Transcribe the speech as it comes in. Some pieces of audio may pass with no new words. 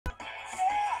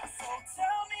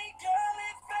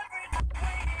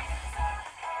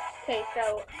Okay, so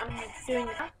I'm doing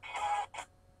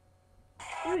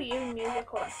Ooh, you music.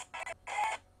 Hold on.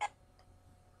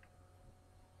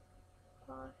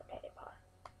 Pause. Okay, pause.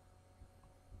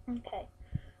 Okay.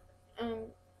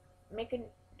 Making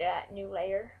that new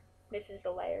layer. This is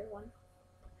the layer one.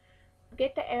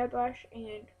 Get the airbrush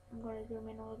and I'm gonna zoom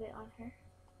in a little bit on her.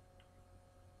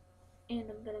 And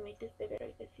I'm gonna make this bigger so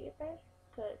you can see it better.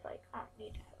 Cause like I don't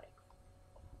need to like.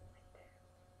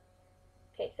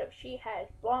 Okay, so she has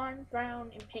blonde,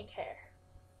 brown, and pink hair.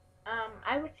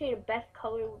 I would say the best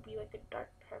color would be like a dark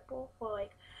purple or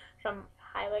like some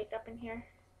highlights up in here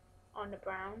on the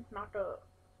brown.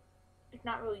 It's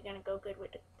not really gonna go good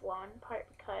with the blonde part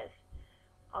because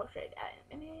I'll show you that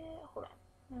in a minute. Hold on.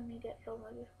 Let me get some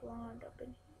of this blonde up in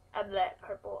here. That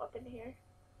purple up in here.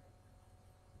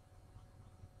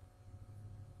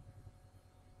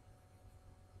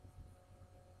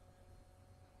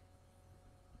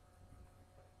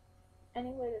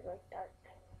 Anyway, it's like dark.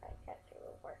 I guess it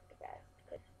will work the best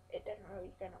because it doesn't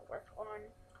really gonna work on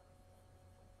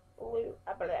blue.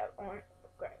 On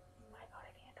gray. Oh my god,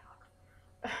 I can't talk.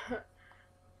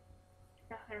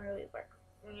 Not gonna really work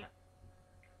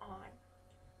on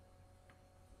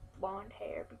blonde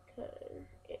hair because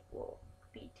it will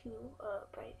be too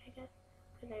bright, I guess.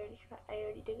 Because I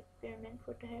already did experiments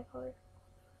with the hair color,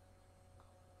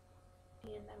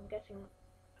 and I'm guessing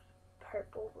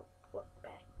purple would look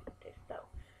best with this. So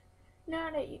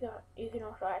now that you can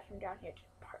also add some down here to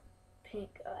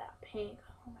pink. Pink.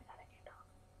 Oh my god, I can't talk.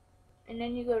 And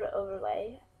then you go to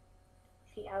overlay.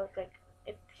 See how it's like.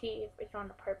 If it's on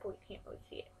the purple, you can't really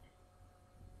see it.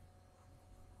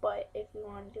 But if you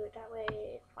want to do it that way,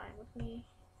 it's fine with me.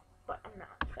 But I'm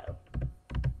not, so.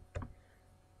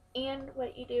 And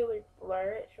what you do is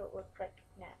blur it so it looks like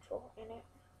natural in it.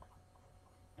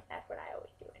 That's what I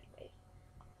always do anyways.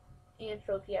 And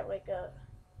so if you have like a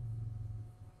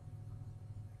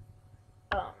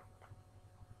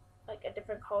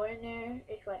different color in there,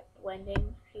 it's like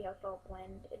blending. See how it's all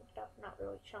blend and stuff, not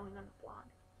really showing on the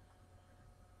blonde.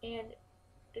 And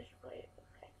display.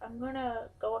 Okay, I'm gonna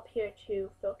go up here to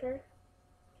filter,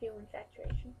 hue and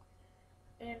saturation,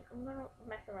 and I'm gonna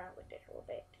mess around with this a little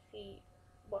bit to see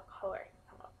what color I can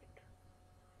come up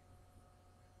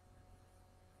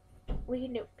with. We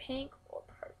can do pink or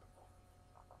purple.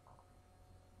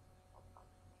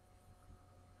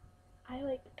 I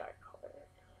like the dark colors,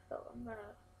 so I'm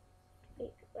gonna take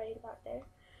it right about there,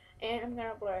 and I'm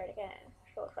gonna blur it again,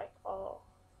 so it's like all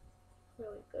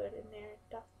really good in there and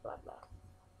stuff, blah blah.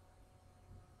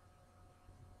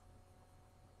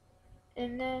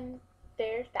 And then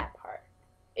there's that part.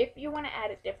 If you want to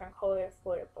add a different color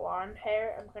for the blonde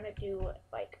hair, I'm gonna do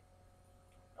like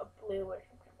a blue or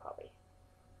something probably.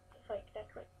 It's like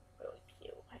that's like really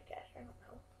cute, I guess. I don't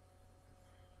know.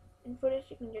 And for this,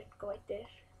 you can just go like this.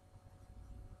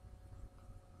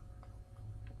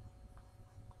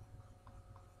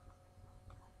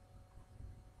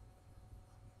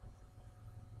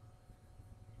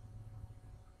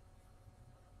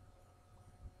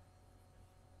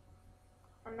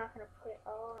 I'm not gonna put it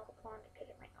all on the blonde because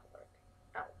it might not work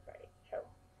out right. So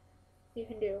you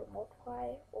can do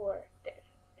multiply or this.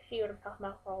 See what I'm talking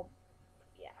about? Well,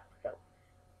 yeah. So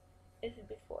this is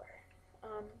before.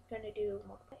 I'm gonna do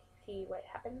multiply. See what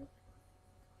happens.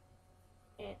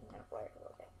 And I'm gonna blur it a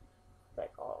little bit. It's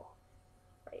like all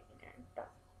right in there and stuff.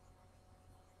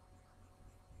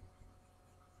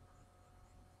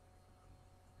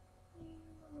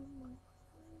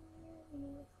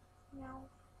 Meow.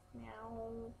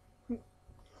 Meow.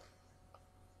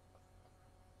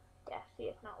 Yeah, see,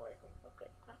 it's not working so good.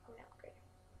 It's not coming out good.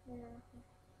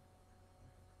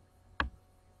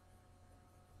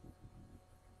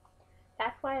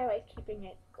 That's why I like keeping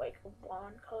it like a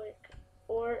blonde color,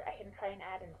 or I can try and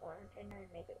add an orange in there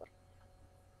and make it like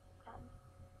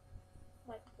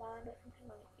blonde or something.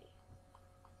 Let me see.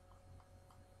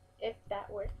 If that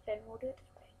works, then we'll do it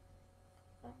this way.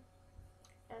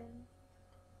 And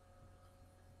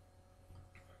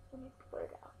let me blur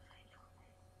it out.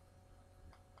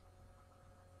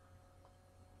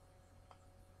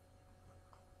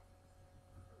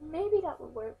 Maybe that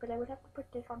would work, but I would have to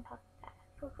put this on top of that,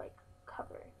 so it's like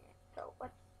covering it. So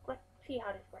let's see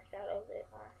how this works out a little bit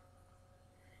more.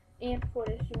 And for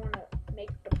this, you want to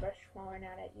make the brush smaller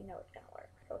now that you know it's gonna work,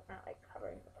 so it's not like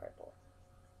covering the purple,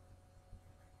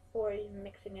 or even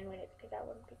mixing in with it because that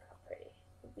wouldn't be pretty.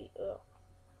 It would be ugh.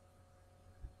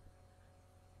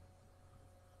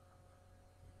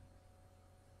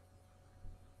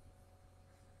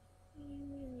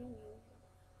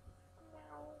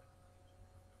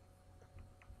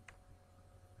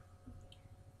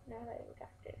 Now that we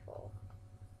got this all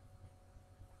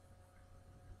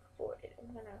for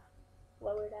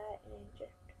and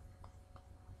just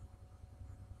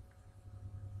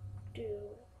do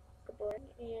the blend,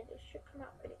 and it should come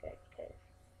out pretty good because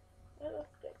it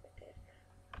looks good like this.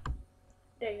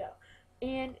 There you go.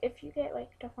 And if you get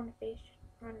like stuff on the face,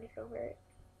 just run this over it.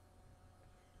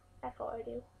 That's all I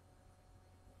do.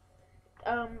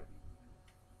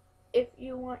 If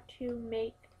you want to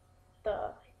make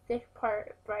this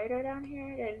part brighter down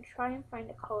here, then try and find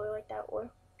a color like that,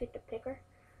 or get the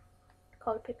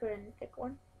color picker and pick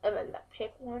one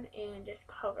and just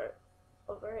cover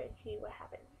over it and see what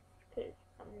happens. Because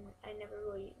I never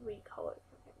really recolored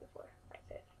something before like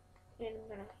this. And I'm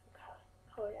gonna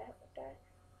color that like that.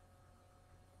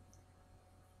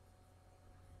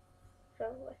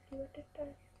 So let's see what this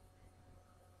does.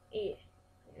 Yeah,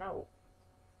 no.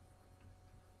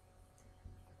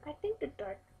 I think the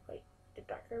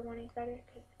darker one is better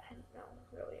because I don't know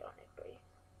really honestly.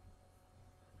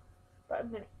 But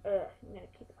I'm gonna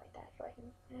keep it like that so I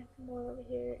can add some more over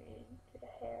here into the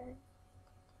hair.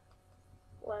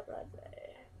 Blah blah blah.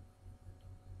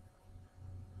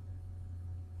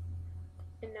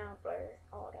 And now blur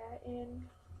all that in.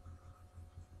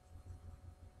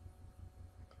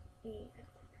 And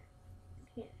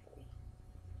can't see.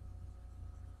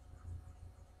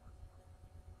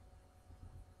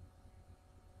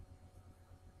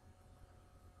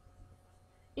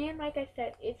 And like I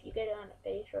said, if you get it on the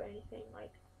face or anything,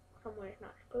 like somewhere it's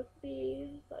not supposed to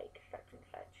be, like such and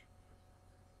such,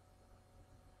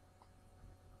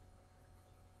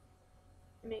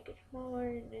 make it smaller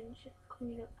and then just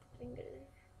clean up the fingers.